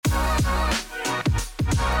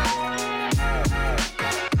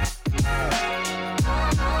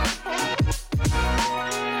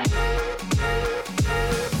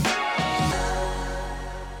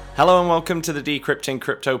Hello and welcome to the Decrypting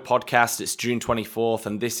Crypto podcast. It's June 24th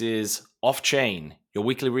and this is Off-Chain, your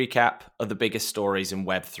weekly recap of the biggest stories in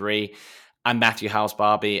Web3. I'm Matthew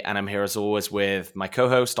House-Barbie and I'm here as always with my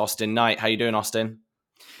co-host Austin Knight. How you doing, Austin?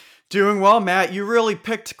 Doing well, Matt. You really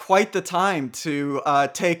picked quite the time to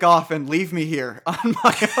take off and leave me here on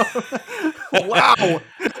my own. Wow.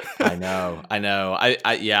 I know.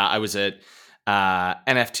 I was at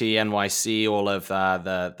NFT NYC all of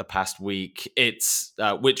the past week. It's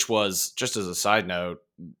which was, just as a side note,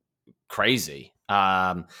 crazy.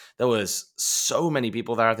 There was so many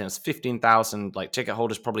people there. I think it was 15,000 ticket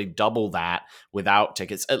holders, probably double that without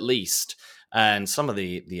tickets at least. And some of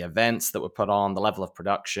the events that were put on, the level of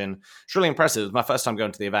production, it's really impressive. It was my first time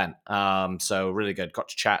going to the event. So really good. Got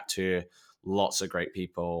to chat to lots of great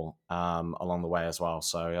people along the way as well.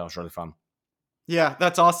 So yeah, it was really fun. Yeah,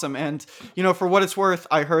 that's awesome. And, for what it's worth,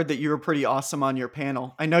 I heard that you were pretty awesome on your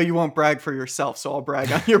panel. I know you won't brag for yourself, so I'll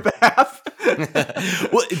brag on your behalf.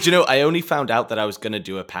 Well, I only found out that I was going to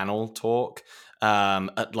do a panel talk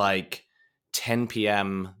at 10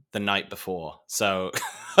 p.m. the night before. So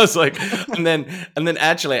I was like, and then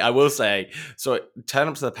actually I will say, so I turn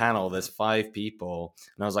up to the panel, there's 5 people,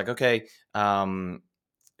 and I was like, okay,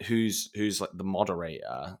 who's like the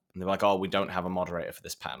moderator? And they're like, oh, we don't have a moderator for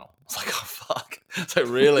this panel. I was like, oh fuck. So I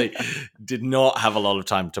really did not have a lot of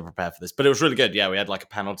time to prepare for this, but it was really good. Yeah, we had a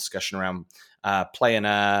panel discussion around play and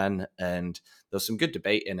earn, and there was some good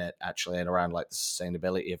debate in it actually, and around the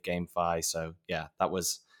sustainability of GameFi. So yeah, that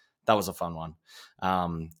was a fun one.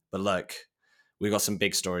 But look, we've got some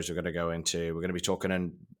big stories we're going to go into. We're going to be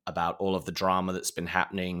talking about all of the drama that's been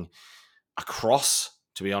happening across,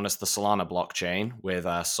 to be honest, the Solana blockchain with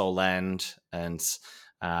Solend and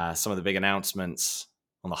some of the big announcements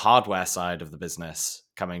on the hardware side of the business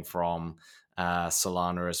coming from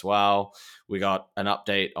Solana as well. We got an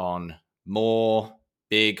update on more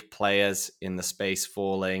big players in the space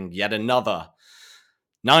falling. Yet another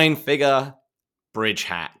 9-figure bridge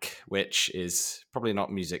hack, which is probably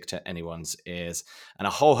not music to anyone's ears, and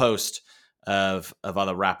a whole host of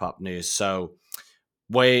other wrap-up news. So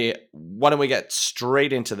why don't we get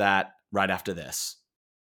straight into that right after this?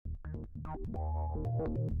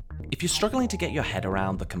 If you're struggling to get your head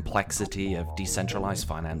around the complexity of decentralized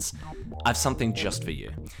finance, I have something just for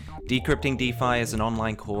you. Decrypting DeFi is an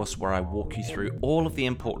online course where I walk you through all of the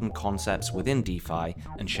important concepts within DeFi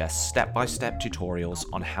and share step-by-step tutorials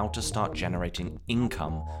on how to start generating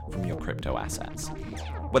income from your crypto assets.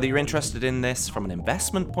 Whether you're interested in this from an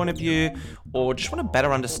investment point of view, or just want to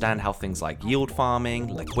better understand how things like yield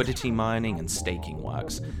farming, liquidity mining, and staking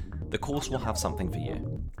works, the course will have something for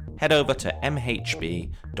you. Head over to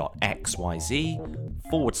mhb.xyz/DeFi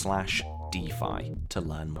to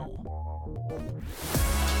learn more.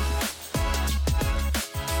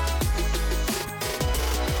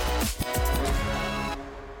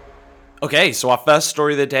 Okay, so our first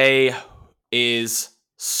story of the day is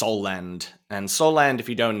Solend. And Solend, if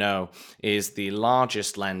you don't know, is the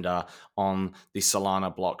largest lender on the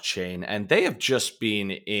Solana blockchain. And they have just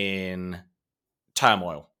been in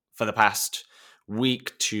turmoil for the past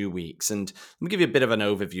week, 2 weeks. And let me give you a bit of an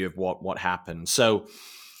overview of what happened. So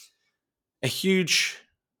a huge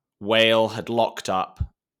whale had locked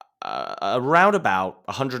up around about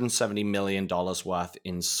 $170 million worth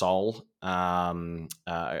in Sol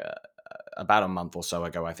about a month or so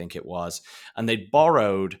ago, I think it was. And they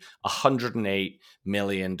borrowed $108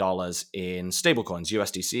 million in stablecoins,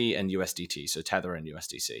 USDC and USDT, so Tether and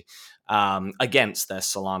USDC, against their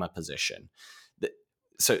Solana position.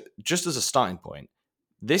 So just as a starting point,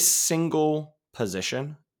 this single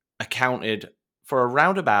position accounted for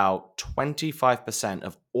around about 25%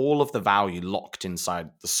 of all of the value locked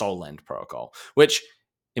inside the Solend protocol, which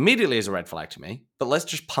immediately is a red flag to me. But let's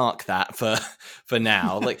just park that for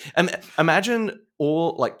now. Imagine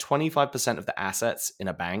all 25% of the assets in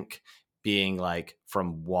a bank being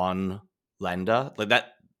from one lender.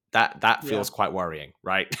 That feels quite worrying,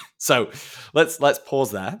 right? So let's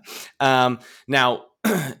pause there. Now,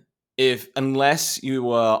 unless you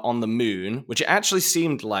were on the moon, which it actually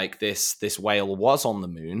seemed like this whale was on the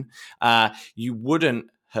moon, you wouldn't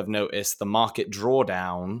have noticed the market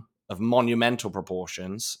drawdown of monumental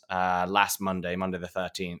proportions last Monday the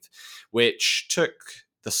 13th, which took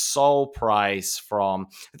the Sol price from,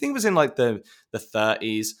 I think it was in the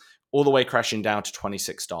 30s, all the way crashing down to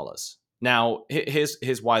 $26. Now,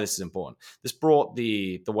 here's why this is important. This brought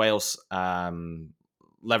the whale's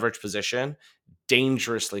leverage position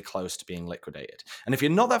dangerously close to being liquidated. And if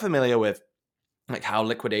you're not that familiar with like how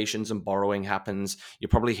liquidations and borrowing happens. You're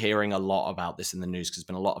probably hearing a lot about this in the news because there's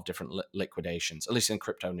been a lot of different liquidations, at least in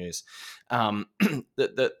crypto news.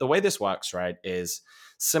 The way this works, right, is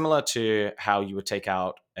similar to how you would take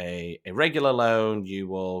out a regular loan. You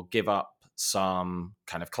will give up some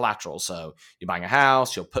kind of collateral. So you're buying a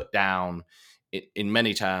house, you'll put down in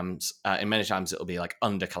many times it'll be like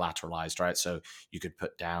under collateralized, right? So you could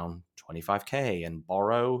put down 25K and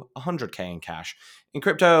borrow 100K in cash. In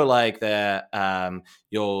crypto, like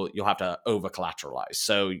you'll have to over collateralize,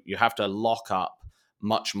 so you have to lock up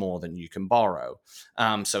much more than you can borrow.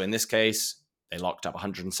 So in this case, they locked up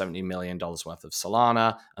 $170 million worth of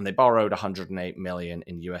Solana, and they borrowed $108 million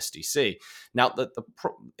in USDC. Now,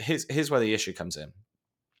 here's where the issue comes in.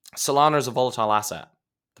 Solana is a volatile asset.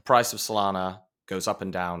 The price of Solana goes up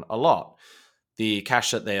and down a lot. The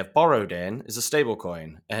cash that they have borrowed in is a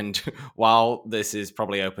stablecoin. And while this is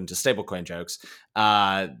probably open to stablecoin jokes,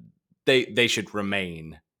 they should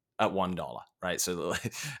remain at $1, right? So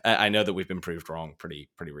I know that we've been proved wrong pretty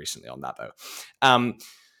recently on that, though.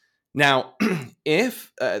 Now,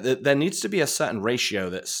 if there needs to be a certain ratio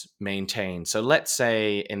that's maintained. So let's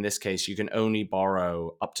say in this case, you can only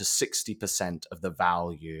borrow up to 60% of the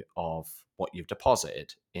value of what you've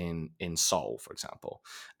deposited in Sol, for example.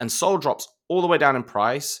 And Sol drops all the way down in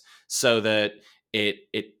price so that it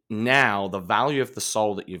now the value of the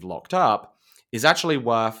Sol that you've locked up is actually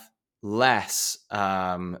worth less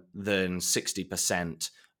than 60%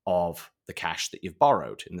 of the cash that you've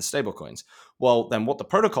borrowed in the stablecoins. Well, then what the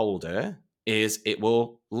protocol will do is it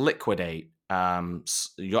will liquidate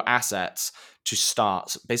your assets to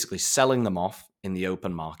start basically selling them off in the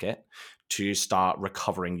open market to start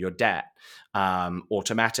recovering your debt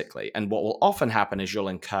automatically. And what will often happen is you'll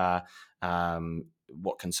incur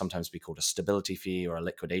what can sometimes be called a stability fee or a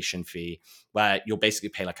liquidation fee, where you'll basically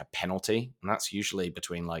pay like a penalty. And that's usually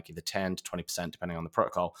between like either 10 to 20%, depending on the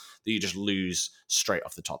protocol, that you just lose straight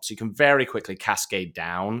off the top. So you can very quickly cascade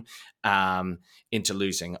down into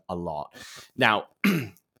losing a lot. Now,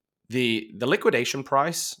 the liquidation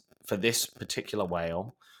price for this particular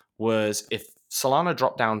whale was, if Solana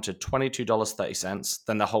dropped down to $22.30,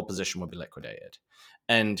 then the whole position would be liquidated.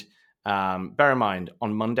 And bear in mind,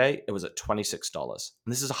 on Monday, it was at $26.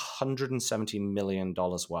 And this is $170 million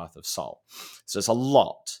worth of Sol. So it's a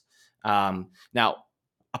lot. Now,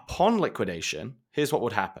 upon liquidation, here's what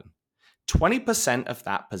would happen. 20% of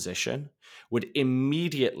that position would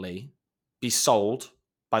immediately be sold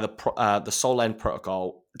by the Solend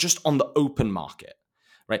protocol just on the open market,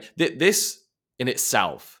 right? This in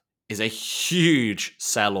itself is a huge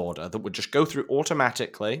sell order that would just go through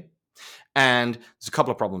automatically. And there's a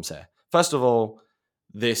couple of problems here. First of all,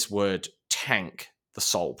 this would tank the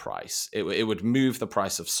Sol price. It would move the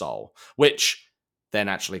price of Sol, which then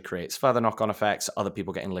actually creates further knock-on effects, other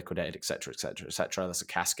people getting liquidated, et cetera, et cetera, et cetera. That's a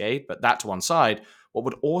cascade. But that to one side, what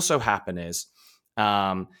would also happen is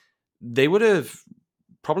they would have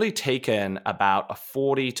probably taken about a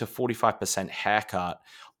 40 to 45% haircut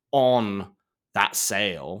on that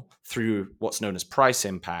sale through what's known as price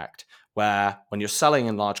impact, where when you're selling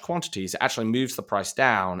in large quantities, it actually moves the price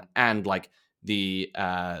down, and like the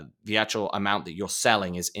actual amount that you're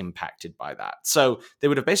selling is impacted by that. So they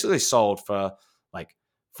would have basically sold for like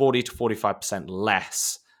 40 to 45%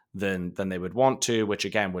 less than they would want to, which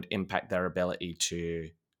again would impact their ability to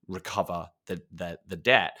recover the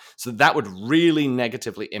debt. So that would really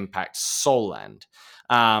negatively impact Solend.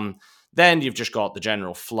 Then you've just got the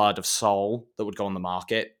general flood of Sol that would go on the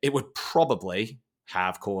market. It would probably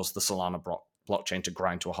have caused the Solana blockchain to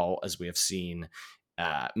grind to a halt, as we have seen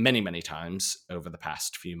many, many times over the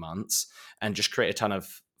past few months, and just create a ton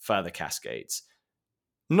of further cascades.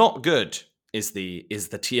 Not good is the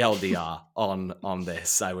TLDR on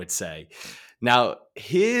this, I would say. Now,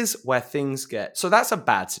 here's where things get... So that's a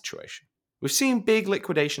bad situation. We've seen big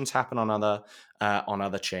liquidations happen on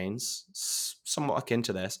other chains, somewhat akin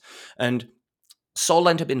to this. And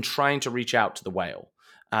Solend have been trying to reach out to the whale.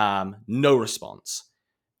 No response.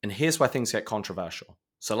 And here's where things get controversial.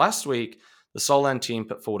 So last week, the Solend team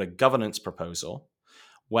put forward a governance proposal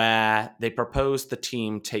where they proposed the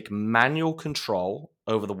team take manual control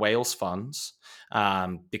over the whale's funds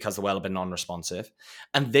because the whale had been non-responsive,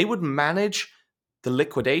 and they would manage the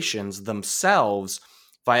liquidations themselves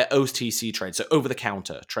via OTC trade, so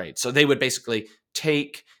over-the-counter trade. So they would basically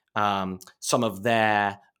take some of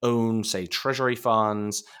their own, say, treasury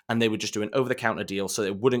funds, and they would just do an over-the-counter deal so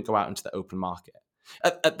it wouldn't go out into the open market.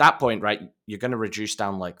 At that point, right, you're going to reduce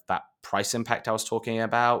down like that price impact I was talking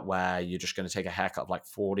about, where you're just going to take a haircut of like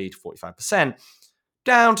 40 to 45%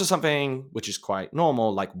 down to something which is quite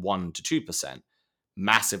normal, like 1 to 2%.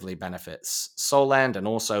 Massively benefits Solend, and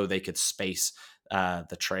also they could space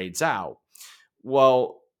the trades out.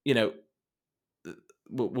 Well,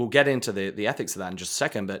 we'll get into the ethics of that in just a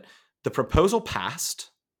second, but the proposal passed,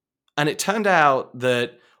 and it turned out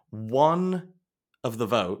that one of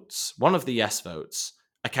the yes votes,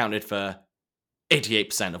 accounted for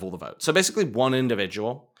 88% of all the votes. So basically one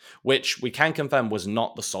individual, which we can confirm was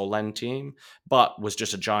not the Solend team, but was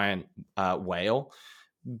just a giant whale,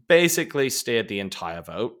 basically steered the entire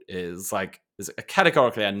vote. Is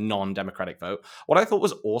categorically a non-democratic vote. What I thought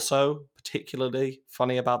was also particularly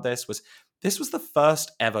funny about this was the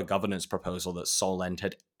first ever governance proposal that Solend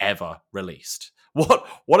had ever released.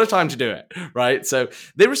 What a time to do it, right? So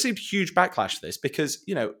they received huge backlash to this because,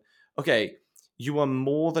 okay, you are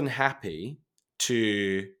more than happy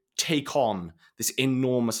to take on this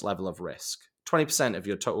enormous level of risk, 20% of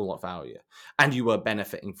your total lot value, and you were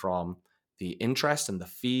benefiting from the interest and the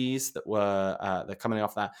fees that were they're coming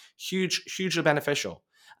off that, hugely beneficial.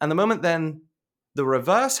 And the moment then the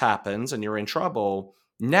reverse happens and you're in trouble,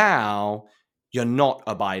 now you're not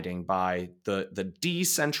abiding by the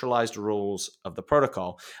decentralized rules of the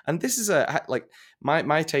protocol. And this is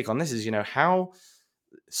my take on this is, how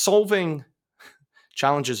solving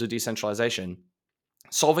challenges with decentralization,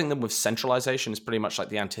 solving them with centralization is pretty much like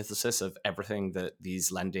the antithesis of everything that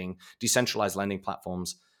these decentralized lending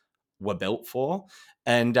platforms were built for.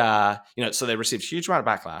 And, so they received a huge amount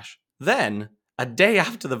of backlash. Then, a day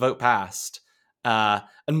after the vote passed, and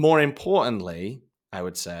more importantly, I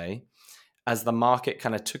would say, as the market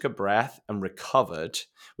kind of took a breath and recovered,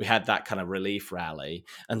 we had that kind of relief rally,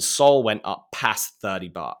 and Sol went up past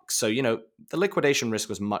 $30. So, the liquidation risk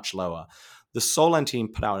was much lower. The Solend team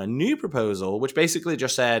put out a new proposal, which basically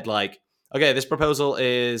just said, okay, this proposal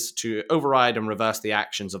is to override and reverse the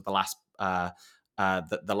actions of the last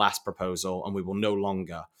the last proposal, and we will no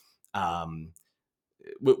longer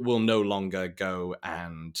go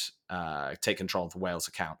and take control of the whale's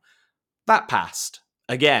account. That passed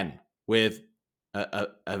again with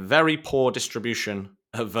a very poor distribution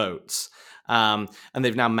of votes. And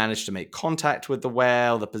they've now managed to make contact with the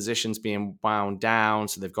whale. The position's being wound down,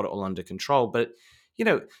 so they've got it all under control. But,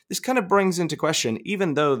 this kind of brings into question,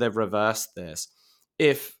 even though they've reversed this,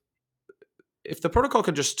 if the protocol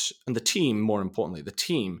could just, and the team, more importantly, the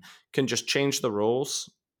team can just change the rules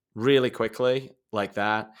really quickly like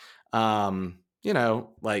that,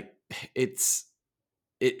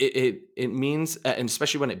 it means, and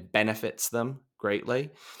especially when it benefits them greatly,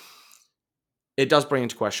 it does bring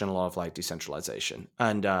into question a lot of decentralization.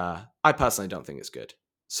 And I personally don't think it's good.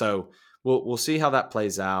 So we'll see how that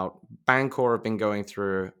plays out. Bancor have been going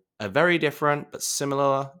through a very different but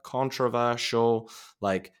similar controversial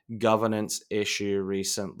governance issue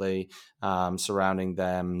recently, surrounding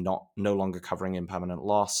them no longer covering impermanent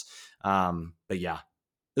loss. But yeah,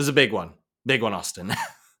 this is a big one, Austin.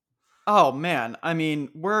 Oh man, I mean,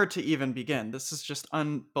 where to even begin? This is just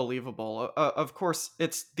unbelievable. Of course,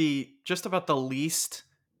 it's just about the least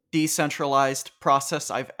decentralized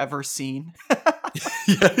process I've ever seen.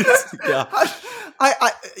 Yes, yeah.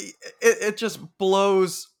 It just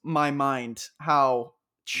blows my mind how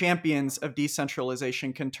champions of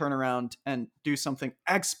decentralization can turn around and do something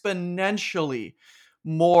exponentially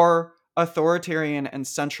more authoritarian and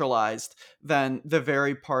centralized than the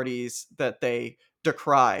very parties that they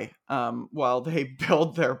decry while they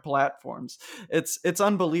build their platforms. It's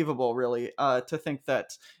unbelievable, really, to think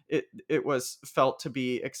that it was felt to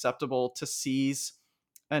be acceptable to seize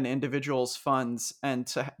an individual's funds and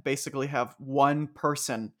to basically have one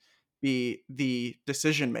person be the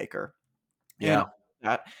decision maker. Yeah.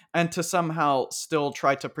 That, and to somehow still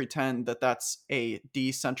try to pretend that that's a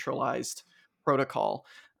decentralized protocol.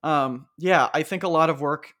 Yeah, I think a lot of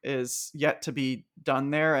work is yet to be done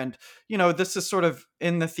there. And, this is sort of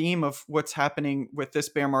in the theme of what's happening with this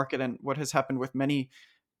bear market and what has happened with many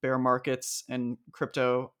bear markets in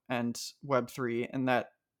crypto and Web3, and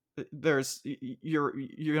that there's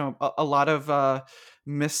a lot of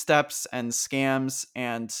missteps and scams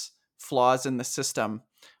and flaws in the system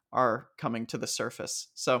are coming to the surface.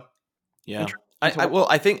 So yeah,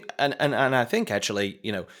 I think, and I think actually,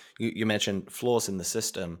 you mentioned flaws in the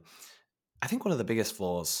system. I think one of the biggest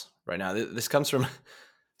flaws right now, this comes from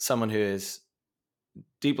someone who is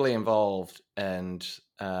deeply involved and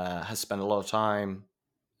has spent a lot of time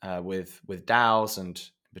with DAOs, and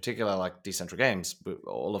in particular decentral games.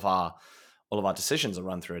 All of our decisions are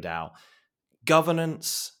run through a DAO.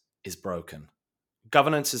 Governance is broken.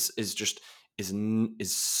 Governance is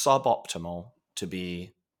suboptimal, to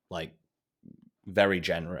be very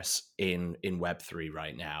generous in Web3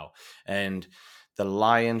 right now. And the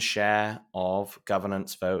lion's share of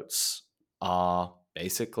governance votes are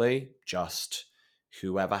basically just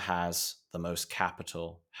whoever has the most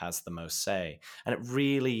capital has the most say. And it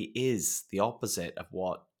really is the opposite of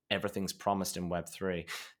what everything's promised in Web3.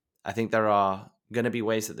 I think there are going to be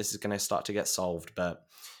ways that this is going to start to get solved, but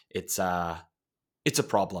it's a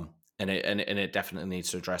problem, and it definitely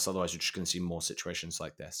needs to address. Otherwise, you're just going to see more situations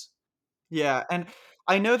like this. Yeah, and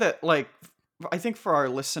I know that, like, I think for our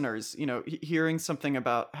listeners, hearing something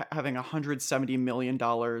about having $170 million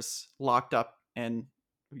locked up in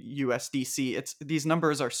USDC, it's these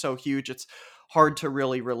numbers are so huge, it's hard to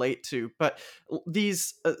really relate to. But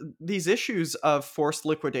these issues of forced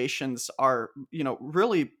liquidations are,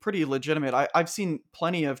 really pretty legitimate. I've seen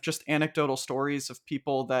plenty of just anecdotal stories of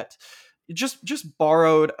people that just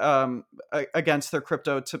borrowed against their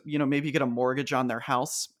crypto to maybe get a mortgage on their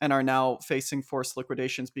house, and are now facing forced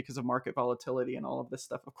liquidations because of market volatility and all of this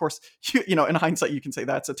stuff. Of course, in hindsight you can say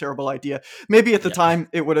that's a terrible idea. Maybe at the time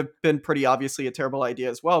it would have been pretty obviously a terrible idea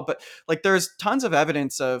as well, but like there's tons of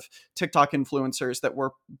evidence of TikTok influencers that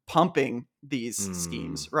were pumping these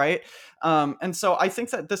schemes, right? And so I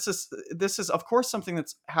think that this is of course something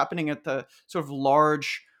that's happening at the sort of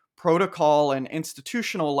large protocol and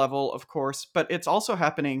institutional level, of course, but it's also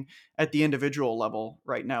happening at the individual level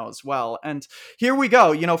right now as well. And here we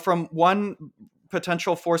go, from one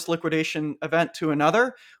potential forced liquidation event to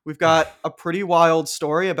another. We've got a pretty wild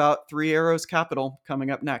story about Three Arrows Capital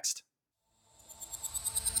coming up next.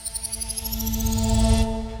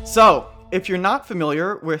 So, if you're not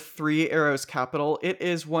familiar with Three Arrows Capital, it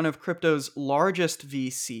is one of crypto's largest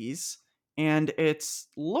VCs, and it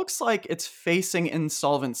looks like it's facing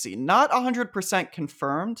insolvency. Not 100%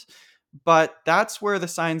 confirmed, but that's where the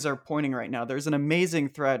signs are pointing right now. There's an amazing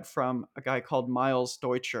thread from a guy called Miles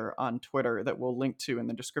Deutscher on Twitter that we'll link to in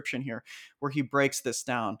the description here, where he breaks this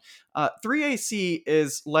down. 3AC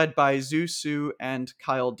is led by Zhu Su and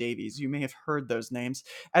Kyle Davies. You may have heard those names.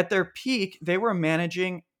 At their peak, they were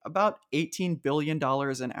managing about $18 billion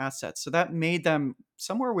in assets. So that made them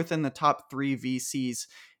somewhere within the top 3 VCs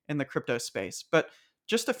in the crypto space. But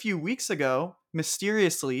just a few weeks ago,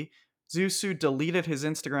 mysteriously, Zhu Su deleted his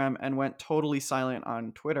Instagram and went totally silent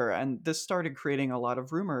on Twitter. And this started creating a lot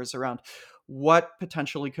of rumors around what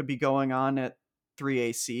potentially could be going on at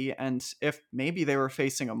 3AC and if maybe they were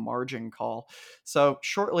facing a margin call. So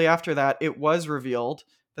shortly after that, it was revealed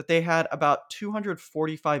that they had about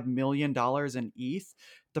 $245 million in ETH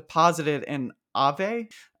deposited in Aave,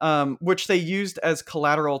 which they used as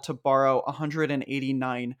collateral to borrow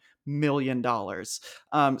 $189 million.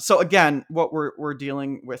 So again, what we're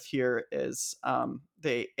dealing with here is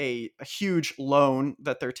a huge loan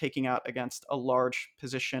that they're taking out against a large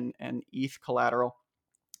position in ETH collateral.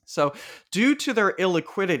 So due to their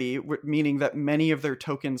illiquidity, meaning that many of their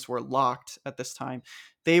tokens were locked at this time,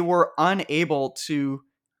 they were unable to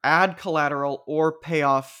add collateral or pay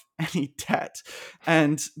off any debt.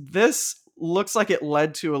 And this looks like it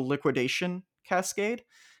led to a liquidation cascade.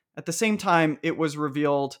 At the same time, it was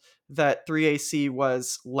revealed that 3AC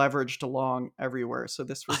was leveraged along everywhere. So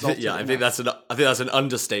this resulted I think that's an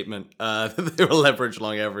understatement. They were leveraged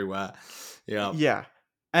along everywhere. Yeah. Yeah.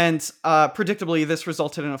 And predictably, this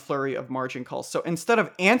resulted in a flurry of margin calls. So instead of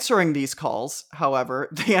answering these calls, however,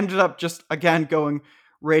 they ended up just, again, going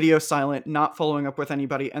radio silent, not following up with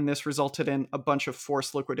anybody. And this resulted in a bunch of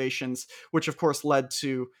forced liquidations, which of course led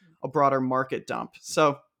to a broader market dump.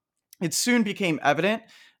 So it soon became evident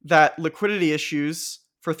that liquidity issues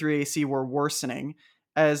for 3AC were worsening,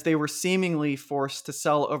 as they were seemingly forced to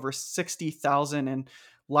sell over 60,000 in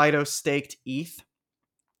Lido staked ETH.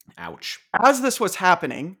 Ouch. As this was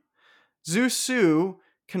happening, Zhu Su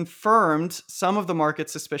confirmed some of the market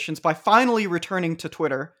suspicions by finally returning to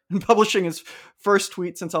Twitter and publishing his first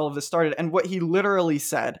tweet since all of this started. And what he literally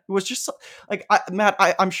said was just like, Matt,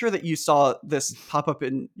 I'm sure that you saw this pop up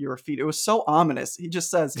in your feed. It was so ominous. He just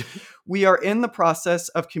says, "We are in the process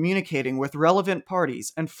of communicating with relevant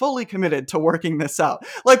parties and fully committed to working this out."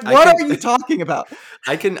 Like, what are you talking about?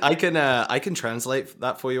 I can translate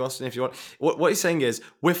that for you, Austin, if you want. What he's saying is,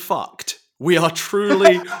 we're fucked. We are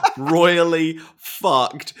truly, royally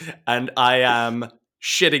fucked, and I am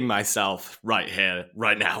shitting myself right here,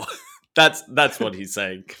 right now. That's what he's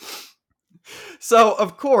saying. So,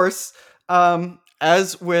 of course,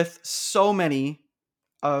 as with so many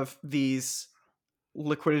of these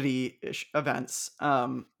liquidity events,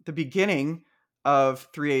 the beginning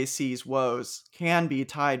of 3AC's woes can be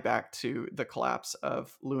tied back to the collapse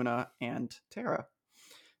of Luna and Terra.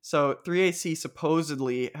 So 3AC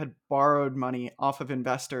supposedly had borrowed money off of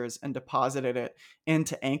investors and deposited it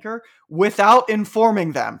into Anchor without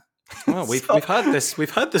informing them. Well, we've heard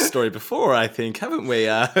this story before, I think, haven't we?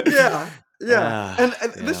 Yeah. Yeah, and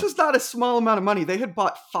this Yeah. was not a small amount of money. They had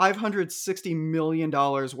bought $560 million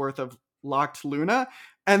worth of locked Luna,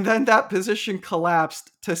 and then that position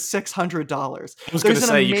collapsed to $600. I was going to There's an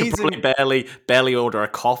say you could amazing probably barely order a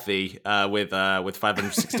coffee with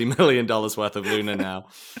 $560 million worth of Luna now.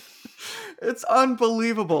 It's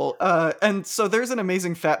unbelievable. And so there's an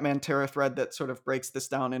amazing Fat Man Terra thread that sort of breaks this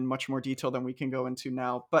down in much more detail than we can go into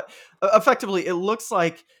now. But effectively, it looks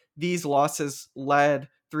like these losses led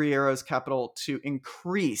Three Arrows Capital to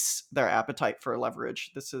increase their appetite for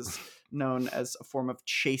leverage. This is known as a form of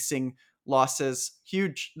chasing losses.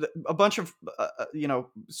 A bunch of,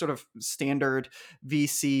 sort of standard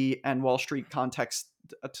VC and Wall Street context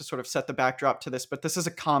to sort of set the backdrop to this, but this is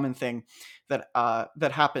a common thing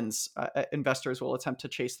that happens. Investors will attempt to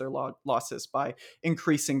chase their losses by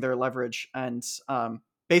increasing their leverage and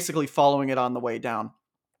basically following it on the way down.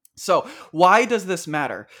 So why does this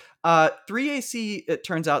matter? 3AC, it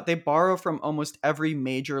turns out, they borrow from almost every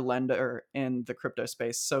major lender in the crypto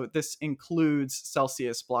space. So this includes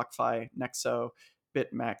Celsius, BlockFi, Nexo,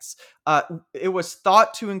 BitMEX. It was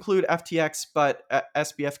thought to include FTX, but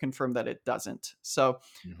SBF confirmed that it doesn't. So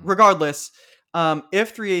regardless,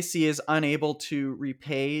 if 3AC is unable to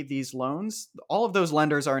repay these loans, all of those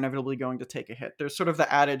lenders are inevitably going to take a hit. There's sort of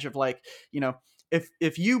the adage of like,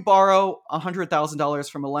 if you borrow $100,000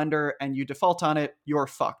 from a lender and you default on it, you're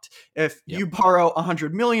fucked. If you borrow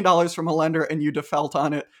 $100 million from a lender and you default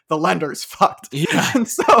on it, the lender's fucked. Yeah. And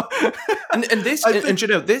so, this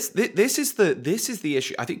is the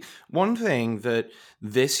issue. I think one thing that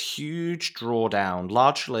this huge drawdown,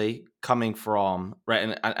 largely coming from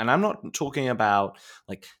right, and I'm not talking about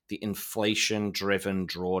like the inflation-driven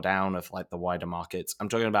drawdown of like the wider markets. I'm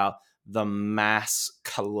talking about the mass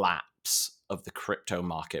collapse of the crypto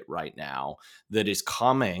market right now that is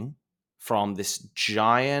coming from this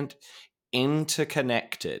giant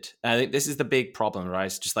interconnected. I think this is the big problem, right?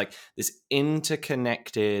 It's just like this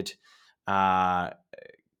interconnected kind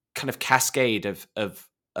of cascade of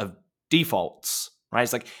defaults, right?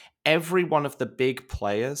 It's like every one of the big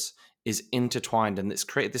players is intertwined, and it's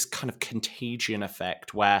created this kind of contagion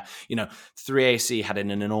effect where 3AC had an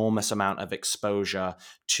enormous amount of exposure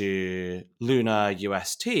to Luna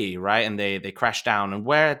UST, right? And they crashed down. And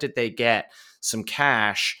where did they get some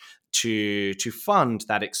cash to fund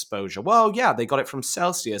that exposure? Well, yeah, they got it from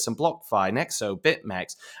Celsius and BlockFi, Nexo,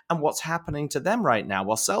 BitMEX. And what's happening to them right now?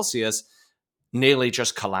 Well, Celsius nearly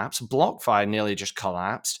just collapsed. BlockFi nearly just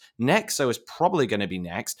collapsed. Nexo is probably going to be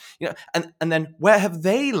next. And then where have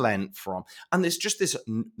they lent from? And there's just this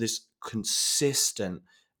consistent,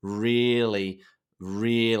 really,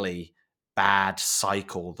 really bad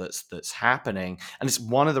cycle that's happening. And it's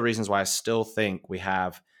one of the reasons why I still think we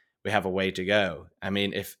have a way to go. I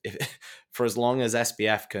mean, if for as long as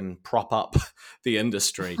SBF can prop up the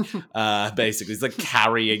industry, basically, he's like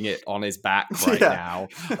carrying it on his back right now,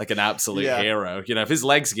 like an absolute hero. If his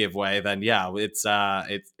legs give way, then it's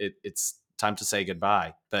time to say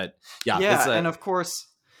goodbye. But and of course,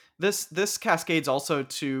 this cascades also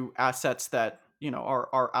to assets that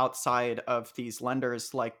are outside of these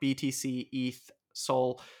lenders like BTC, ETH,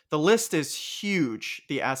 Sol. The list is huge,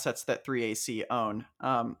 the assets that 3AC own.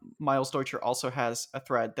 Miles Deutscher also has a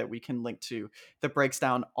thread that we can link to that breaks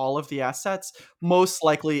down all of the assets. Most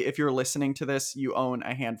likely, if you're listening to this, you own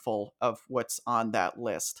a handful of what's on that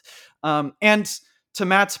list. And to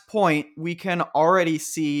Matt's point, we can already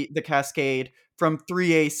see the cascade from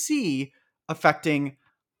 3AC affecting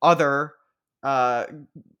other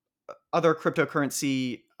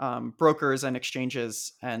cryptocurrency brokers and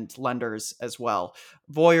exchanges and lenders as well.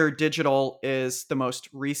 Voyager Digital is the most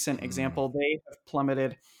recent example. They have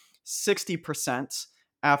plummeted 60%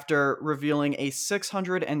 after revealing a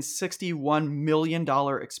 $661 million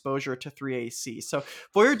exposure to 3AC. So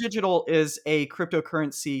Voyager Digital is a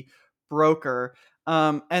cryptocurrency broker.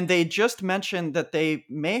 And they just mentioned that they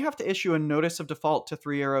may have to issue a notice of default to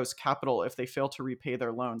Three Arrows Capital if they fail to repay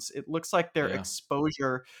their loans. It looks like their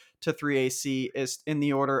exposure to 3AC is in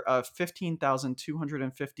the order of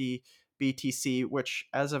 15,250 BTC, which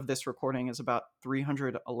as of this recording is about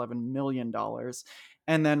 $311 million,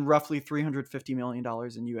 and then roughly $350 million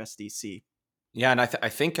in USDC. Yeah, and I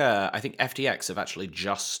think FTX have actually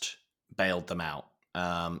just bailed them out.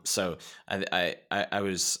 So I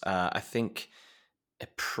was I think a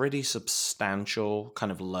pretty substantial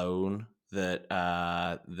kind of loan that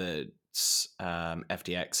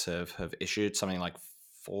FTX have issued, something like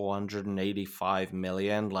 485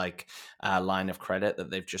 million, like line of credit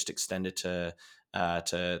that they've just extended to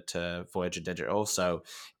Voyager Digital. So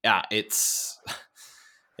it's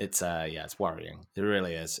worrying. It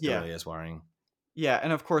really is. It really is worrying. Yeah,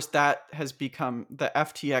 and of course that has become the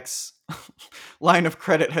FTX line of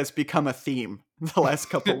credit has become a theme the last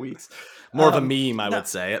couple weeks. More of a meme, I No, would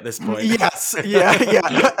say, at this point. yes,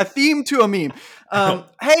 yeah, a theme to a meme.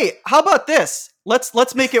 Hey, how about this?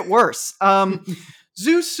 Let's make it worse.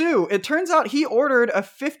 Zhu Su, it turns out he ordered a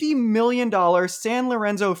 $50 million San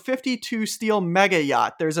Lorenzo 52 steel mega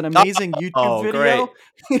yacht. There's an amazing YouTube Oh, great. video.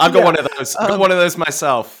 I've got Yeah. one of those. Got one of those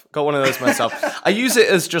myself. Got one of those myself. I use it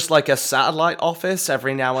as just like a satellite office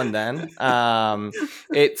every now and then.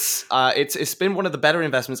 It's been one of the better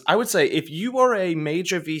investments. I would say if you are a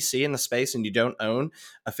major VC in the space and you don't own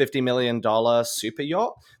a $50 million super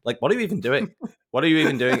yacht, like what are you even doing? What are you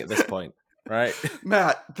even doing at this point? Right?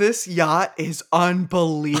 Matt, this yacht is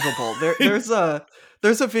unbelievable. There's a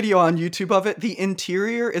video on YouTube of it. The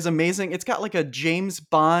interior is amazing. It's got like a James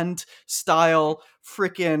Bond style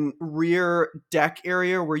freaking rear deck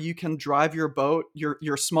area where you can drive your boat,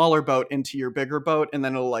 your smaller boat into your bigger boat, and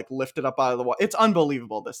then it'll like lift it up out of the water. It's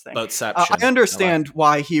unbelievable, this thing. I Boatception. I like understand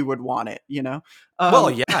why he would want it, you know? Well,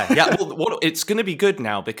 Um, yeah. Well, it's going to be good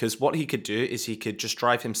now because what he could do is he could just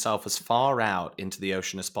drive himself as far out into the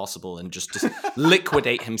ocean as possible and just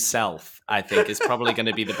liquidate himself. I think is probably going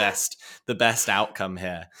to be the best outcome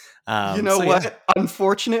here. You know So yeah, what?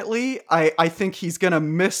 Unfortunately, I think he's gonna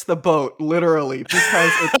miss the boat literally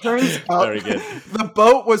because it turns out very good. the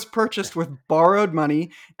boat was purchased with borrowed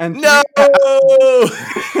money and No.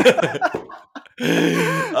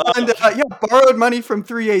 and yeah, borrowed money from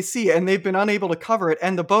 3AC, and they've been unable to cover it.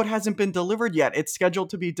 And the boat hasn't been delivered yet. It's scheduled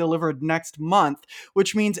to be delivered next month,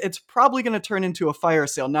 which means it's probably going to turn into a fire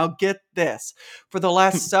sale. Now, get this: for the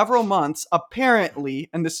last several months, apparently,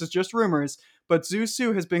 and this is just rumors, but Zhu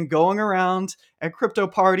Su has been going around at crypto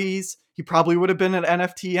parties. He probably would have been at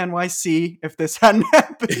NFT NYC if this hadn't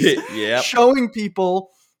happened, Yep. showing people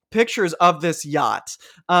pictures of this yacht.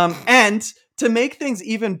 And to make things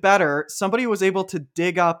even better, somebody was able to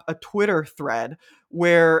dig up a Twitter thread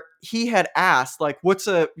where he had asked, like, what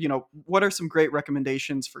are some great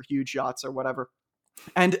recommendations for huge yachts or whatever?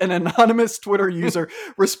 And an anonymous Twitter user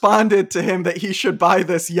responded to him that he should buy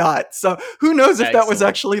this yacht. So who knows if that was Excellent.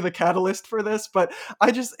 actually the catalyst for this, but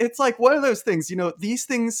it's like one of those things, these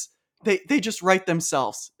things, they just write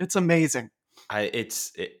themselves. It's amazing.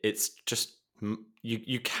 It's just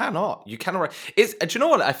you cannot write. It's do you know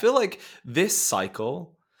what I feel like this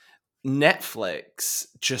cycle Netflix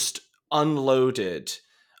just unloaded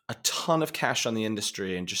a ton of cash on the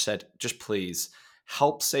industry and just said, just please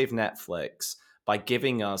help save Netflix by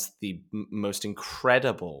giving us the most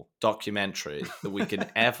incredible documentary that we could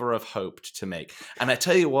ever have hoped to make. And I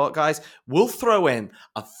tell you what, guys, we'll throw in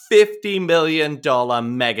a $50 million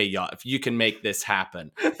mega yacht if you can make this happen.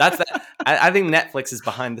 That's that. I think Netflix is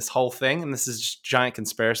behind this whole thing, and this is just a giant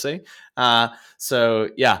conspiracy. So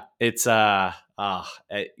yeah, it's you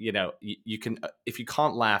can if you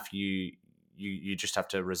can't laugh, you just have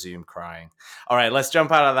to resume crying. All right, let's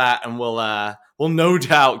jump out of that, and we'll no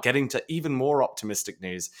doubt get into even more optimistic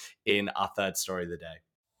news in our third story of the day.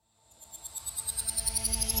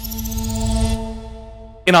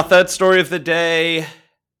 In our third story of the day,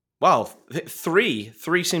 well, three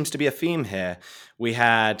seems to be a theme here. We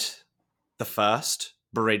had the first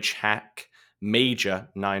bridge hack, major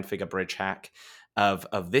 9-figure bridge hack of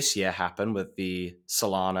this year happen with the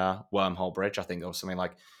Solana wormhole bridge. I think there was something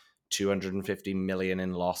like 250 million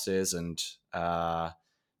in losses, and I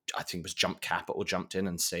think it was Jump Capital jumped in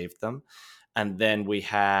and saved them. And then we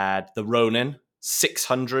had the Ronin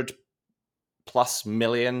 600 plus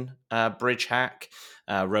million bridge hack,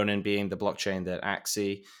 Ronin being the blockchain that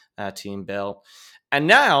Axie team built. And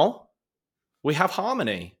now we have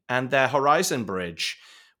Harmony and their Horizon bridge,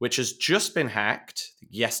 which has just been hacked.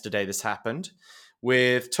 Yesterday this happened,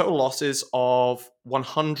 with total losses of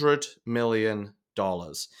 $100 million.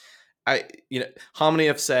 Harmony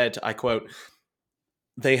have said, I quote,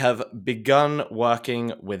 they have begun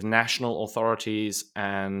working with national authorities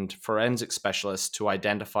and forensic specialists to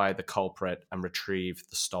identify the culprit and retrieve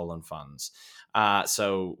the stolen funds.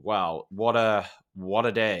 So, wow, what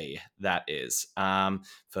a day that is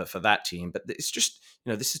for that team. But it's just,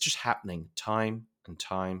 this is just happening time and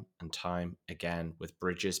time and time again with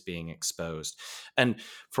bridges being exposed. And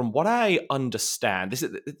from what I understand, this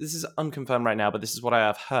is unconfirmed right now, but this is what I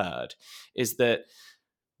have heard, is that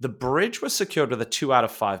the bridge was secured with a 2 out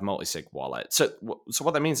of 5 multisig wallet. So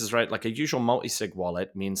what that means is, right, like a usual multisig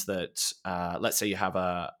wallet means that let's say you have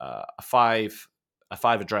a 5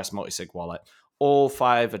 address multisig wallet. All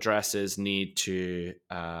 5 addresses need to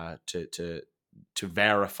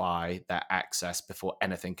verify that access before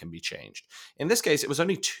anything can be changed. In this case, it was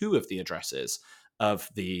only 2 of the addresses of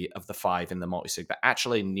the 5 in the multisig that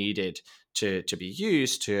actually needed to be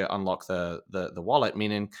used to unlock the wallet,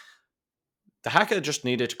 meaning the hacker just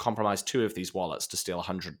needed to compromise 2 of these wallets to steal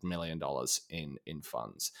 $100 million in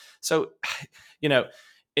funds. So,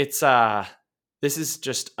 it's this is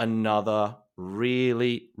just another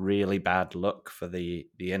really, really bad look for the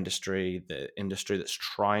industry that's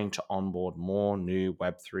trying to onboard more new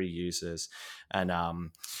Web3 users. And I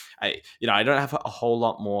don't have a whole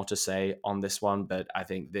lot more to say on this one, but I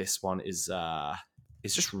think this one is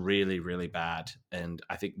just really, really bad. And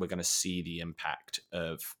I think we're going to see the impact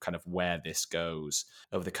of kind of where this goes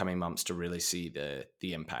over the coming months to really see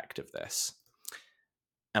the impact of this.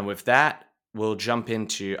 And with that, we'll jump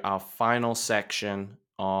into our final section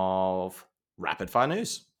of rapid fire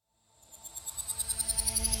news.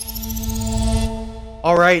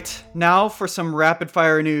 All right, now for some rapid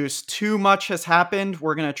fire news. Too much has happened.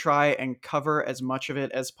 We're going to try and cover as much of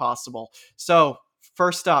it as possible. So,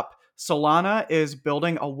 first up, Solana is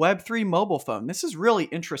building a Web3 mobile phone. This is really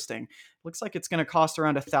interesting. Looks like it's going to cost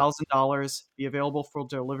around $1,000, be available for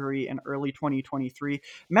delivery in early 2023.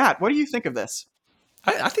 Matt, what do you think of this?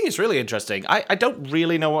 I think it's really interesting. I don't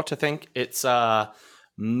really know what to think. It's okay,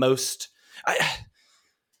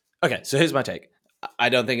 so here's my take. I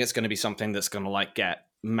don't think it's going to be something that's going to like get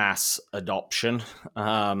mass adoption.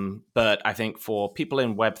 But I think for people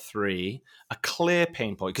in Web3, a clear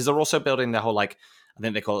pain point, because they're also building their whole, like, I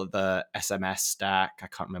think they call it the SMS stack. I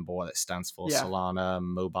can't remember what it stands for. Yeah. Solana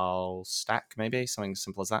mobile stack, maybe something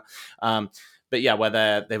simple as that. But yeah,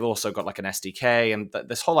 where they've also got like an SDK, and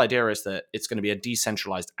this whole idea is that it's going to be a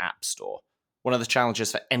decentralized app store. One of the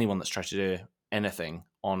challenges for anyone that's trying to do anything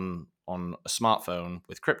on a smartphone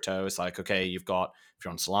with crypto is like, okay, you've got, if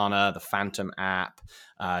you're on Solana, the Phantom app,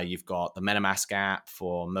 you've got the MetaMask app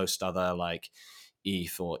for most other like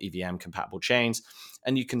ETH or EVM compatible chains,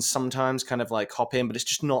 and you can sometimes kind of like hop in, but it's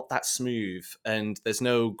just not that smooth, and there's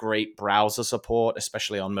no great browser support,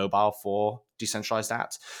 especially on mobile, for decentralized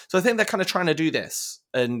apps. So I think they're kind of trying to do this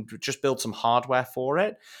and just build some hardware for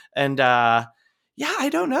it. And yeah, I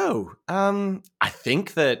don't know. I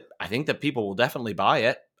think that people will definitely buy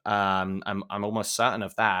it. I'm almost certain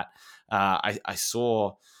of that. I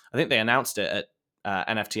think they announced it at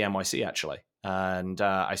NFT NYC actually. And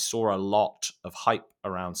I saw a lot of hype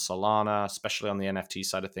around Solana, especially on the NFT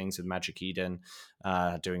side of things, with Magic Eden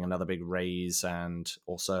doing another big raise and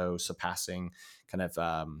also surpassing kind of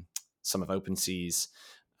some of OpenSea's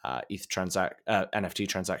ETH NFT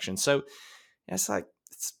transactions. So yeah,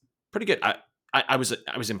 it's pretty good. I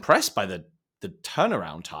was impressed by the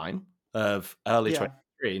turnaround time of early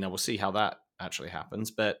 2023. We'll see how that actually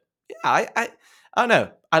happens. But yeah, I don't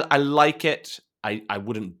know. I like it. I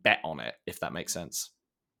wouldn't bet on it, if that makes sense.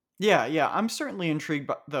 Yeah. I'm certainly intrigued,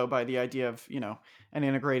 though, by the idea of, an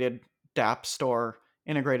integrated dApp store,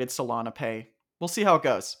 integrated Solana Pay. We'll see how it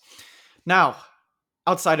goes. Now,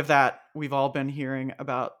 outside of that, we've all been hearing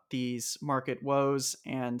about these market woes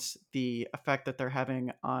and the effect that they're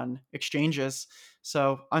having on exchanges.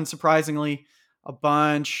 So, unsurprisingly, a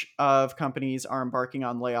bunch of companies are embarking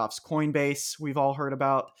on layoffs. Coinbase, we've all heard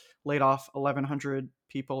about, laid off 1,100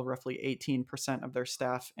 people, roughly 18% of their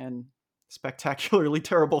staff, in spectacularly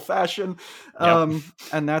terrible fashion. Yep.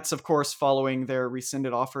 And that's, of course, following their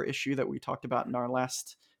rescinded offer issue that we talked about in our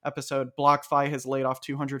last episode. BlockFi has laid off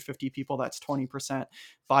 250 people. That's 20%.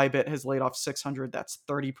 Bybit has laid off 600. That's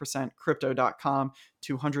 30%. Crypto.com,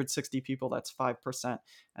 260 people. That's 5%.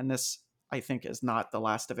 And this, I think, is not the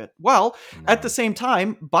last of it. Well, at the same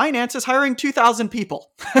time, Binance is hiring 2,000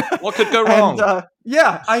 people. What could go wrong? And,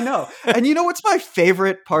 yeah, I know. And you know what's my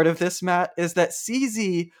favorite part of this, Matt, is that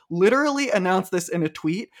CZ literally announced this in a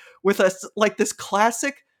tweet with this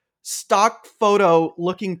classic stock photo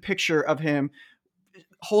looking picture of him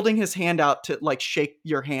holding his hand out to like shake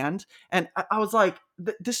your hand. And I was like,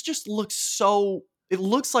 this just looks it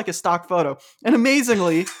looks like a stock photo. And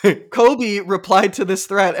amazingly, Kobe replied to this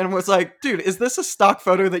thread and was like, dude, is this a stock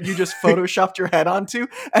photo that you just photoshopped your head onto?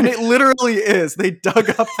 And it literally is. They dug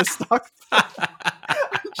up the stock photo.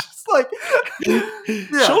 Just like, yeah.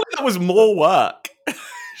 Surely that was more work.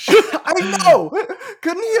 I know.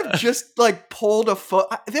 Couldn't he have just like pulled a photo?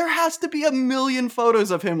 There has to be a million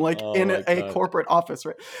photos of him like in a corporate office,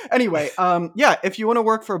 right? Anyway, yeah, if you want to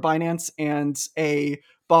work for Binance and a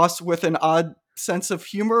boss with an odd sense of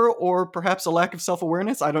humor or perhaps a lack of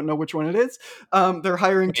self-awareness, I don't know which one it is, they're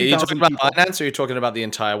hiring 2,000 people. Are you talking about Binance, or are you talking about the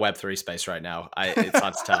entire Web3 space right now? It's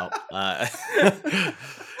hard to tell.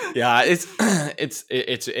 Yeah,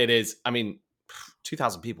 it is. I mean,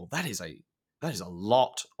 2,000 people, that is a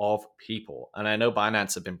lot of people. And I know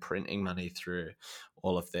Binance have been printing money through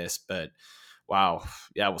all of this, but wow.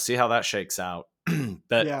 Yeah, we'll see how that shakes out.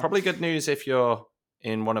 But Yeah. probably good news if you're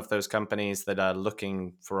in one of those companies that are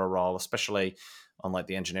looking for a role, especially on like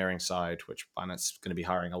the engineering side, which Binance is going to be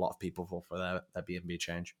hiring a lot of people for their BNB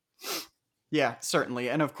change. Yeah, certainly.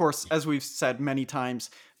 And of course, as we've said many times,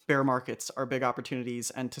 bear markets are big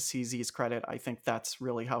opportunities. And to see Z's credit, I think that's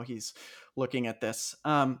really how he's looking at this.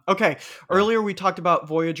 Okay. Yeah. Earlier, we talked about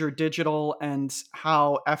Voyager Digital and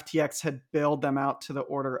how FTX had bailed them out to the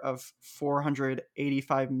order of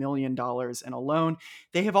 $485 million in a loan.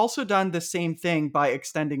 They have also done the same thing by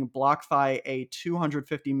extending BlockFi a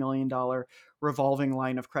 $250 million revolving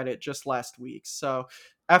line of credit just last week. So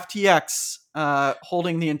FTX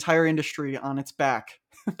holding the entire industry on its back.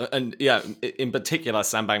 And yeah, in particular,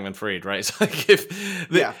 Sam Bankman-Fried, right? It's like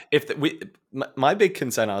my big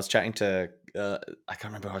concern. I was chatting to I can't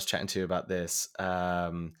remember who I was chatting to about this.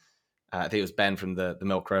 I think it was Ben from the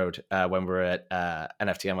Milk Road when we were at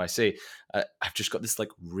NFT NYC. I've just got this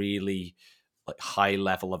like really like high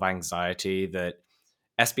level of anxiety that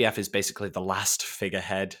SBF is basically the last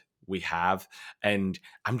figurehead we have, and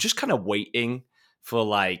I'm just kind of waiting for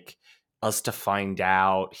like us to find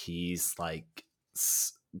out he's like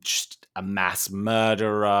just a mass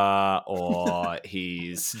murderer, or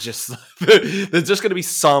he's just there's just going to be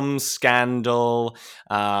some scandal,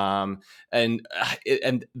 and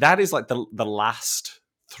that is like the last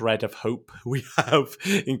thread of hope we have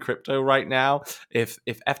in crypto right now. If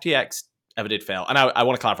FTX ever did fail, and I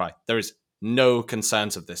want to clarify, there is no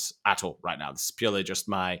concerns of this at all right now. This is purely just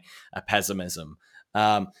my pessimism.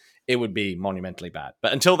 It would be monumentally bad.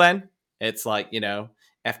 But until then, it's like, you know,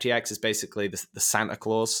 FTX is basically the Santa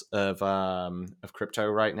Claus of crypto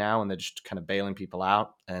right now, and they're just kind of bailing people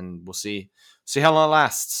out. And we'll see how long it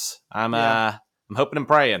lasts. I'm hoping and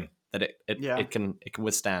praying that it can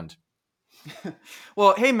withstand.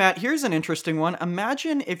 Well, hey, Matt, here's an interesting one.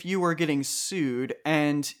 Imagine if you were getting sued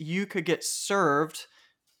and you could get served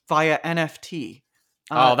via NFT.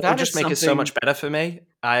 That would just make it so much better for me.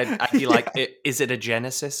 I'd be like, is it a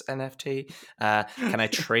Genesis NFT? Can I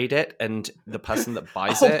trade it? And the person that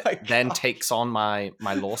buys it then takes on my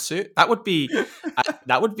lawsuit. That would be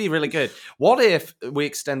really good. What if we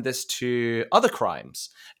extend this to other crimes?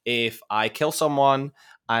 If I kill someone,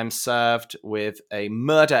 I'm served with a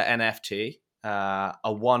murder NFT, a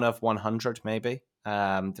 1 of 100 maybe,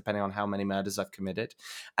 depending on how many murders I've committed,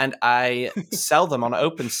 and I sell them on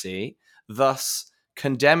OpenSea, thus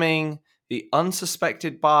condemning the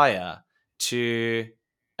unsuspected buyer to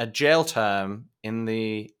a jail term in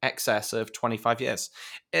the excess of 25 years.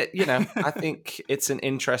 I think it's an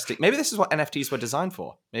interesting... Maybe this is what NFTs were designed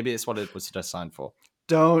for. Maybe it's what it was designed for.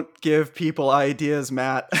 Don't give people ideas,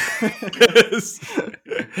 Matt.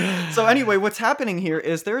 So anyway, what's happening here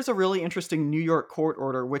is there's a really interesting New York court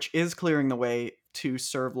order which is clearing the way to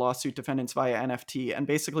serve lawsuit defendants via NFT. And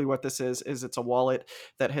basically what this is it's a wallet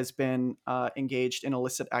that has been engaged in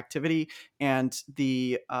illicit activity, and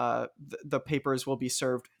the papers will be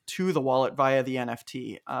served to the wallet via the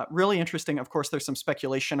NFT. Really interesting. Of course, there's some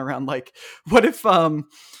speculation around like, what if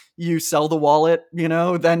you sell the wallet,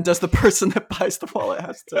 then does the person that buys the wallet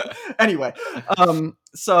has to... Anyway,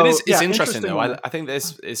 so it's interesting though. I think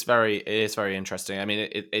this is very interesting. I mean,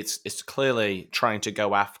 it's clearly trying to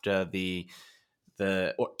go after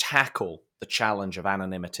or tackle the challenge of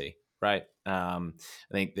anonymity, right? I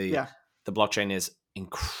think the blockchain is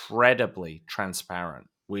incredibly transparent.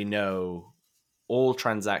 We know all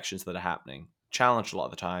transactions that are happening. Challenge a lot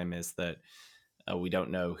of the time is that we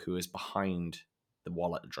don't know who is behind the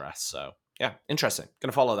wallet address. So yeah, interesting.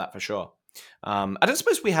 Going to follow that for sure. I don't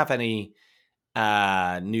suppose we have any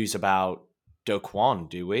news about Do Kwon,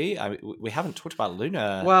 do we? We haven't talked about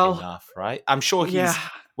Luna enough, right? I'm sure he's... Yeah.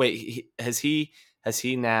 Wait, has he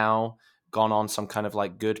now gone on some kind of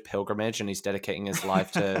like good pilgrimage and he's dedicating his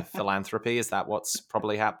life to philanthropy? Is that what's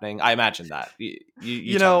probably happening? I imagine that.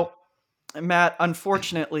 You know, Matt,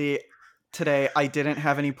 unfortunately, today I didn't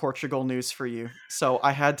have any Portugal news for you, so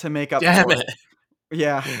I had to make up for it.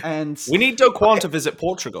 Yeah, and we need Do Kwon to visit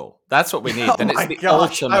Portugal. That's what we need. Then it's the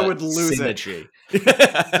ultimate I would lose synergy.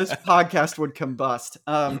 This podcast would combust.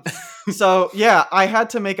 So yeah, I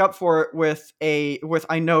had to make up for it with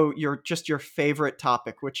I know your favorite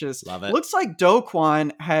topic, which is looks like Do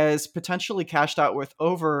Kwon has potentially cashed out with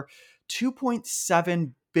over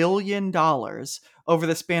 $2.7 billion over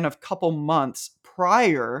the span of couple months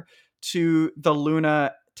prior to the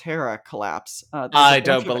Luna Terra collapse. I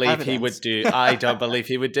don't believe he would do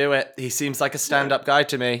it. He seems like a stand-up guy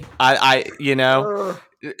to me.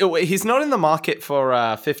 He's not in the market for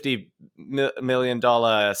 $50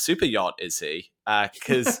 million super yacht, is he?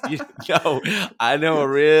 Because I know a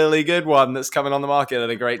really good one that's coming on the market at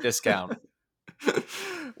a great discount.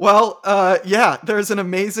 Well, yeah, there's an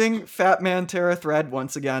amazing Fat Man Terra thread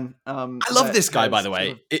once again. I love That this guy, by has the sort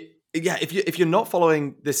way. of Yeah, if you're not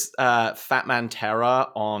following this Fat Man Terra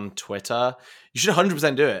on Twitter, you should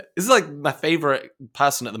 100% do it. This is like my favorite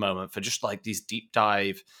person at the moment for just like these deep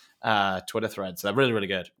dive Twitter threads. They're really, really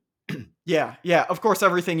good. Yeah, yeah. Of course,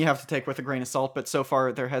 everything you have to take with a grain of salt, but so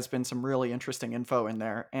far there has been some really interesting info in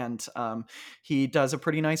there, and he does a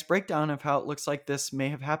pretty nice breakdown of how it looks like this may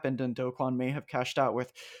have happened, and Do Kwon may have cashed out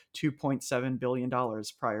with $2.7 billion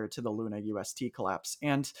prior to the Luna UST collapse.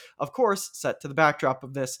 And of course, set to the backdrop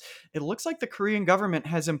of this, it looks like the Korean government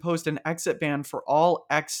has imposed an exit ban for all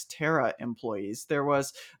ex-Terra employees. There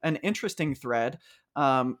was an interesting thread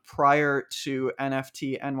prior to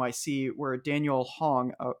NFT NYC, where Daniel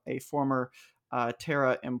Hong, a former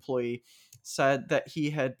Terra employee, said that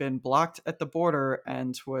he had been blocked at the border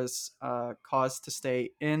and was caused to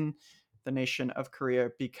stay in the nation of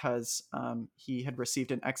Korea because he had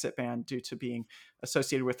received an exit ban due to being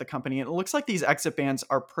associated with the company. And it looks like these exit bans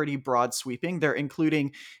are pretty broad sweeping. They're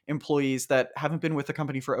including employees that haven't been with the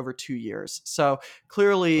company for over 2 years. So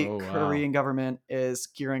clearly, Oh, wow. Korean government is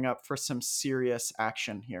gearing up for some serious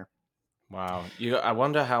action here. Wow. I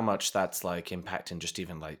wonder how much that's like impacting just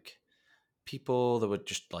even like people that were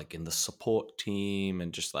just like in the support team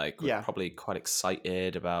and just like were Yeah. probably quite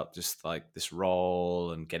excited about just like this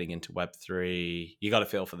role and getting into Web3. You got to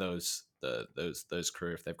feel for those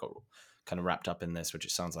crew if they've got kind of wrapped up in this, which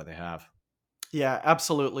it sounds like they have. Yeah,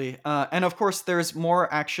 absolutely. And of course, there's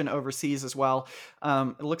more action overseas as well.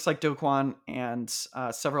 It looks like Do Kwon and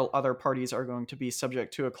several other parties are going to be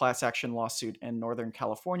subject to a class action lawsuit in Northern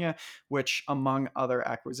California, which, among other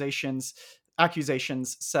accusations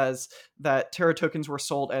says that Terra tokens were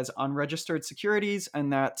sold as unregistered securities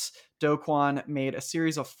and that Do Kwon made a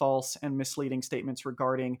series of false and misleading statements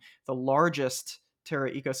regarding the largest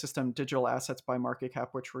Terra ecosystem digital assets by market cap,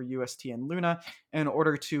 which were UST and Luna, in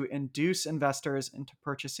order to induce investors into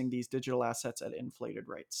purchasing these digital assets at inflated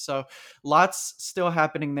rates. So lots still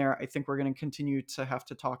happening there. I think we're going to continue to have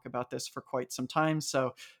to talk about this for quite some time.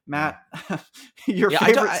 So Yeah. Matt, your Yeah.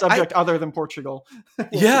 I don't, favorite subject other than Portugal. We'll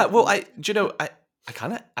yeah. save for Well, you.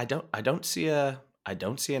 I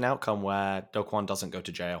don't see an outcome where Do Kwon doesn't go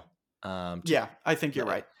to jail. Yeah, I think you're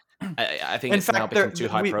Like, right. I think In it's now fact, become too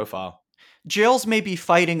high we profile. jails may be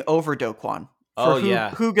fighting over Do Kwon for Oh who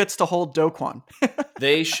yeah. who gets to hold Do Kwon.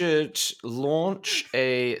 They should launch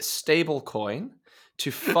a stable coin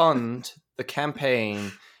to fund the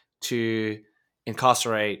campaign to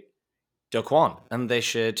incarcerate Do Kwon. And they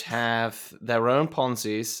should have their own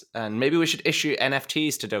Ponzi's. And maybe we should issue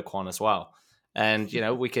NFTs to Do Kwon as well. And,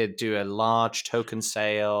 we could do a large token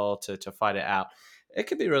sale to fight it out. It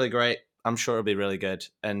could be really great. I'm sure it'll be really good.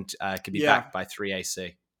 And it could be Yeah. backed by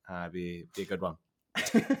 3AC. Be a good one.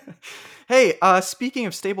 Hey, speaking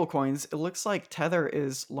of stablecoins, it looks like Tether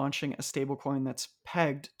is launching a stablecoin that's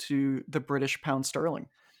pegged to the British pound sterling.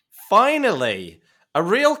 Finally, a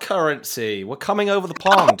real currency. We're coming over the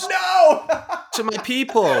pond. No! To my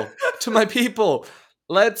people.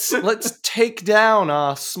 Let's take down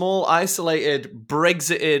our small, isolated,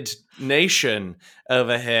 Brexited nation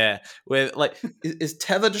over here. With like, is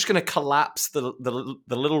Tether just going to collapse the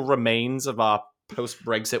little remains of our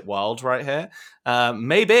post-Brexit world right here?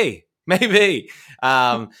 Maybe.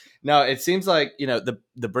 No, it seems like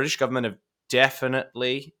the British government have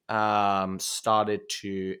definitely started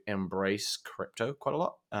to embrace crypto quite a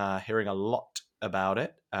lot. Hearing a lot about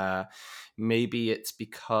it. Maybe it's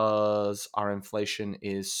because our inflation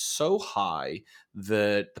is so high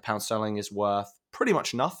that the pound sterling is worth pretty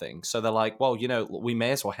much nothing. So they're like, well, we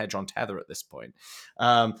may as well hedge on Tether at this point.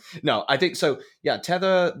 No, I think so. Yeah,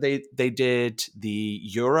 Tether. They did the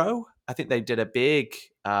euro. I think they did a big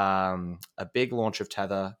launch of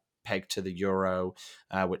Tether pegged to the euro,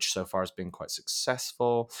 which so far has been quite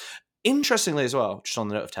successful. Interestingly, as well, just on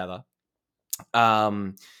the note of Tether,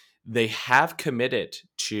 they have committed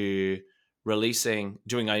to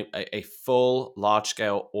doing a full large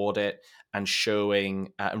scale audit and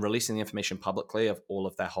showing and releasing the information publicly of all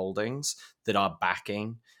of their holdings that are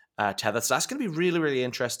backing Tether. So that's going to be really, really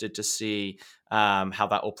interested to see how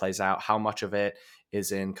that all plays out, how much of it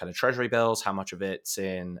is in kind of treasury bills, how much of it's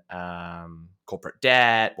in corporate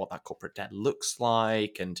debt, what that corporate debt looks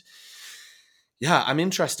like. And yeah, I'm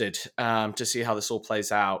interested to see how this all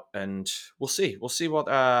plays out, and we'll see. We'll see what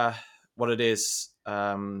it is.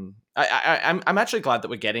 I'm actually glad that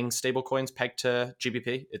we're getting stable coins pegged to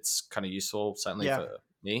GBP. It's kind of useful, certainly Yeah. for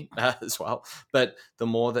me as well. But the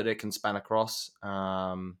more that it can span across,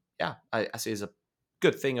 yeah, I see it as a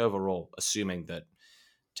good thing overall, assuming that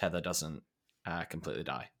Tether doesn't completely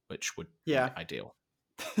die, which would be Yeah. ideal.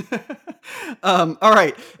 All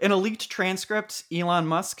right. In a leaked transcript, Elon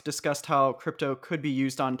Musk discussed how crypto could be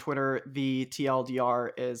used on Twitter. The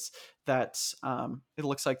TLDR is that it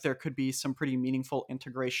looks like there could be some pretty meaningful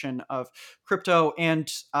integration of crypto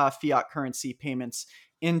and fiat currency payments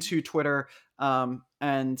into Twitter.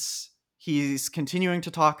 And he's continuing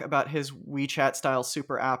to talk about his WeChat style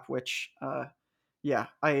super app, which yeah,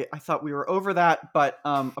 I thought we were over that, but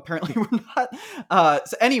apparently we're not.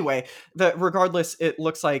 So anyway, regardless, it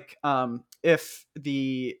looks like if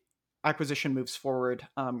the acquisition moves forward,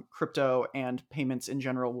 crypto and payments in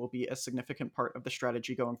general will be a significant part of the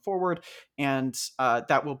strategy going forward, and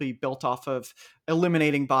that will be built off of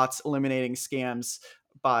eliminating bots, eliminating scams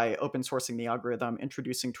by open sourcing the algorithm,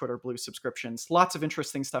 introducing Twitter Blue subscriptions. Lots of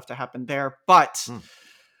interesting stuff to happen there. But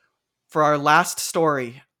for our last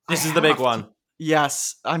story, this is the big one.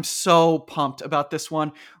 Yes, I'm so pumped about this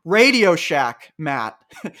one. Radio Shack, Matt.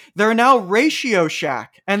 They're now Ratio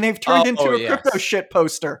Shack, and they've turned into a crypto shit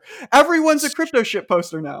poster. Everyone's a crypto shit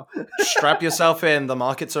poster now. Strap yourself in. The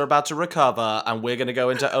markets are about to recover, and we're going to go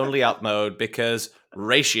into only up mode because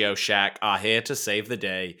Ratio Shack are here to save the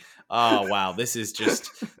day. Oh, wow. This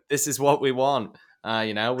is what we want.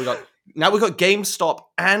 We got GameStop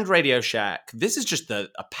and Radio Shack. This is just a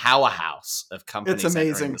powerhouse of companies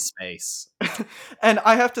entering the space. And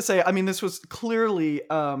I have to say, I mean, this was clearly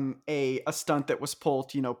a stunt that was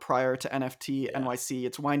pulled, prior to NFT NYC.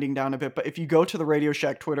 It's winding down a bit, but if you go to the Radio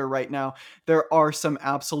Shack Twitter right now, there are some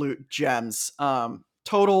absolute gems.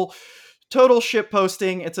 Total shit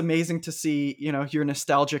posting. It's amazing to see, your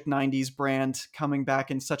nostalgic 90s brand coming back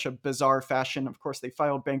in such a bizarre fashion. Of course, they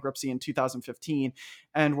filed bankruptcy in 2015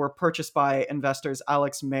 and were purchased by investors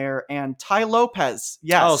Alex Mayer and Ty Lopez.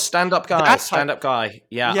 Yes. Oh, stand-up guy.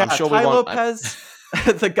 Yeah, I'm sure Ty Lopez,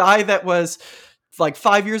 the guy that was like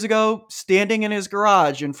 5 years ago standing in his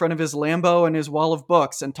garage in front of his Lambo and his wall of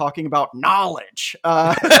books and talking about knowledge.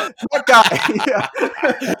 That guy.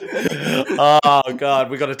 Oh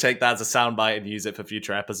God, we got to take that as a soundbite and use it for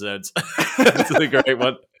future episodes. It's a great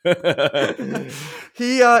one.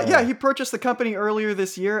 He purchased the company earlier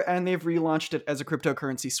this year and they've relaunched it as a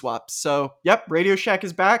cryptocurrency swap. So yep, Radio Shack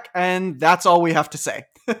is back, and that's all we have to say.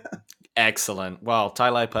 Excellent. Well, Ty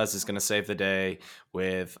Lopez is going to save the day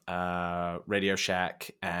with Radio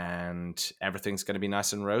Shack, and everything's going to be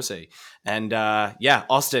nice and rosy. And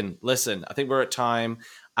Austin, listen, I think we're at time.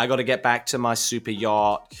 I got to get back to my super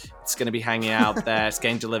yacht. It's going to be hanging out there. It's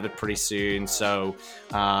getting delivered pretty soon. So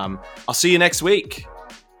I'll see you next week.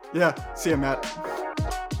 Yeah, see you, Matt.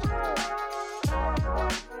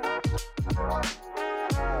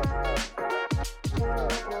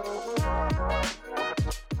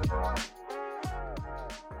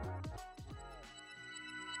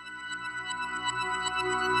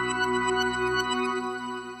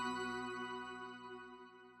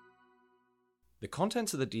 The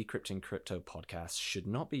contents of the Decrypting Crypto podcast should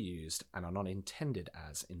not be used and are not intended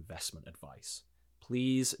as investment advice.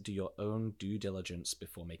 Please do your own due diligence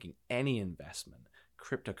before making any investment,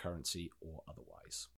 cryptocurrency or otherwise.